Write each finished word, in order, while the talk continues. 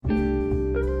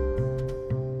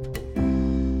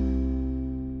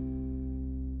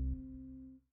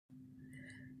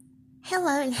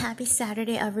Hello and happy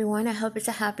Saturday, everyone. I hope it's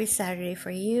a happy Saturday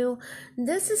for you.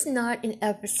 This is not an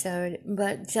episode,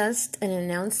 but just an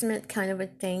announcement, kind of a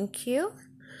thank you.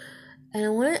 And I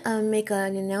want to make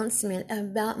an announcement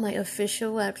about my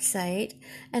official website.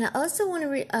 And I also want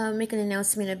to make an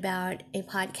announcement about a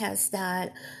podcast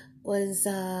that was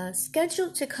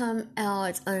scheduled to come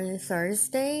out on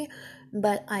Thursday,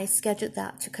 but I scheduled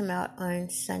that to come out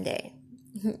on Sunday.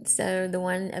 So the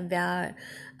one about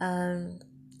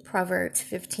Proverbs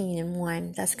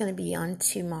 15:1, that's going to be on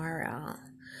tomorrow.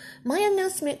 My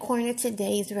announcement corner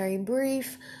today is very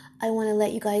brief. I want to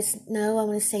let you guys know, I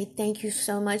want to say thank you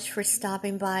so much for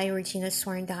stopping by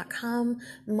ReginaSworn.com.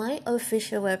 My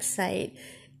official website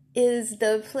is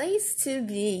the place to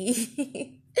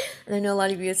be. And I know a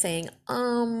lot of you are saying,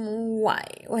 why?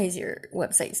 Why is your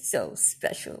website so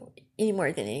special? Any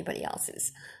more than anybody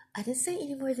else's? I didn't say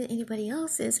any more than anybody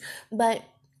else's, but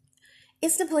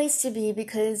it's the place to be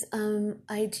because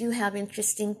I do have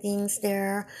interesting things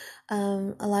there.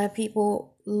 A lot of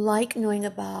people like knowing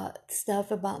about stuff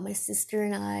about my sister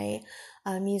and I,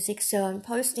 music. So I'm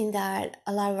posting that,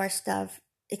 a lot of our stuff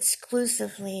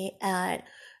exclusively at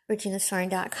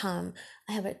ReginaSworn.com.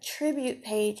 I have a tribute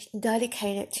page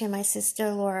dedicated to my sister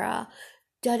Laura,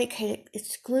 dedicated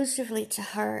exclusively to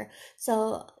her.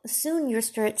 So soon you'll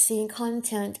start seeing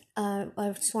content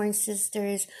of Sworn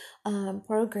Sisters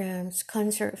programs,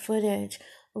 concert footage,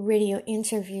 radio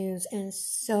interviews, and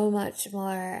so much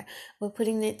more. We're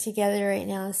putting it together right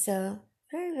now, so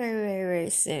very, very, very, very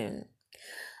soon.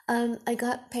 I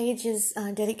got pages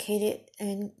dedicated,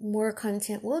 and more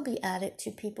content will be added to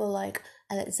people like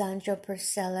Alessandro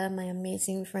Porcella, my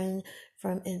amazing friend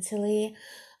from Italy,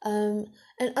 and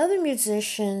other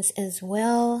musicians as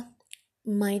well.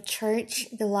 My church,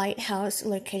 the Lighthouse,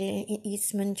 located in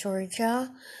Eastman,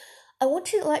 Georgia. I want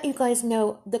to let you guys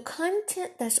know the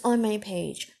content that's on my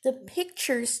page, the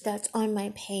pictures that's on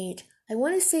my page. I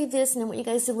want to say this, and I want you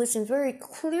guys to listen very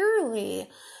clearly.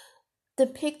 The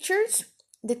pictures,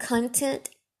 the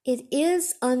content, it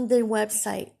is on the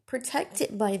website,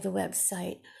 protected by the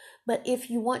website. But if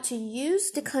you want to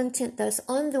use the content that's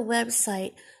on the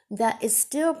website, that is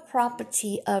still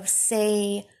property of,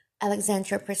 say,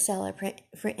 Alessandro Porcella,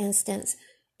 for instance.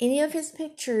 Any of his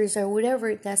pictures or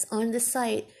whatever that's on the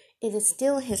site, it is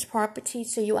still his property,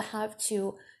 so you will have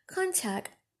to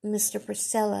contact Mr.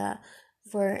 Porcella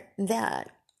for that.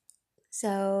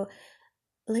 So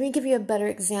let me give you a better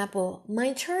example.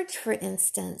 My church, for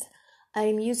instance,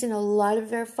 I'm using a lot of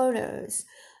their photos,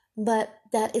 but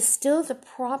that is still the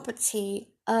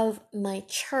property of my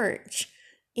church.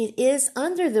 It is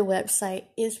under the website,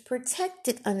 is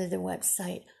protected under the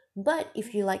website. But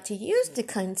if you like to use the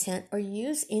content or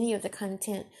use any of the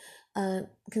content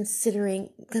concerning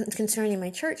my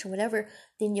church or whatever,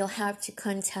 then you'll have to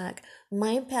contact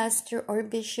my pastor or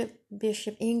Bishop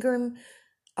Ingram,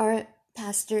 or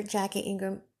Pastor Jackie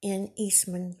Ingram in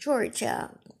Eastman,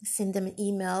 Georgia. Send them an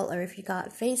email, or if you got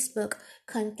Facebook,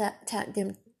 contact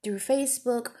them through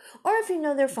Facebook, or if you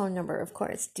know their phone number, of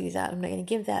course, do that. I'm not going to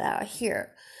give that out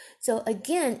here. So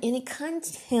again, any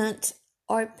content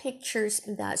or pictures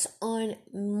that's on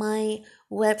my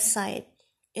website,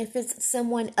 if it's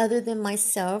someone other than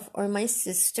myself or my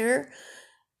sister,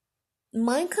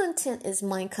 my content is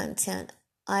my content.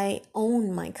 I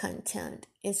own my content.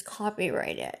 It's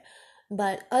copyrighted.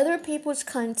 But other people's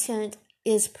content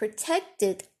is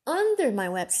protected under my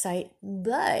website.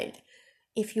 But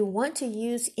if you want to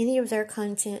use any of their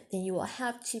content, then you will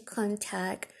have to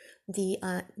contact the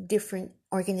different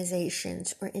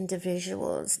organizations or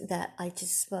individuals that I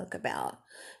just spoke about,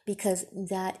 because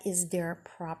that is their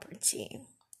property.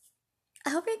 I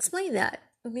hope I explained that.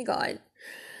 Oh my God.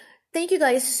 Thank you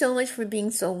guys so much for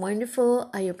being so wonderful.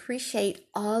 I appreciate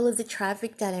all of the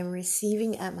traffic that I'm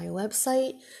receiving at my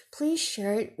website. Please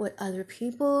share it with other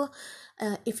people.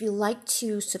 If you like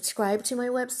to subscribe to my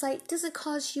website, it doesn't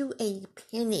cost you a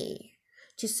penny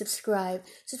to subscribe.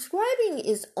 Subscribing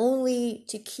is only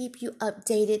to keep you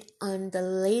updated on the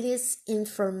latest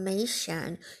info.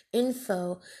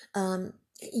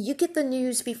 You get the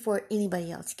news before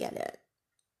anybody else get it.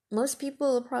 Most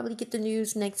people will probably get the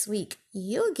news next week.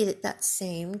 You'll get it that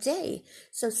same day.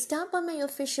 So stop on my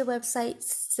official website,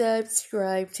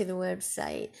 subscribe to the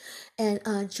website,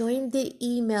 and join the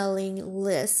emailing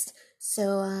list.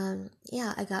 So,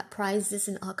 I got prizes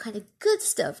and all kind of good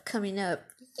stuff coming up.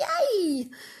 Yay!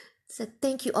 So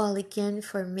thank you all again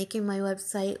for making my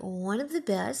website one of the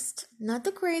best. Not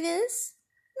the greatest.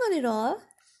 Not at all.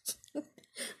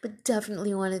 But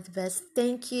definitely one of the best.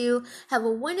 Thank you. Have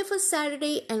a wonderful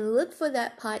Saturday, and look for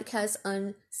that podcast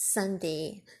on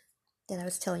Sunday that I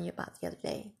was telling you about the other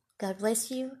day. God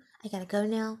bless you. I gotta go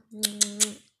now.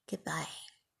 Goodbye.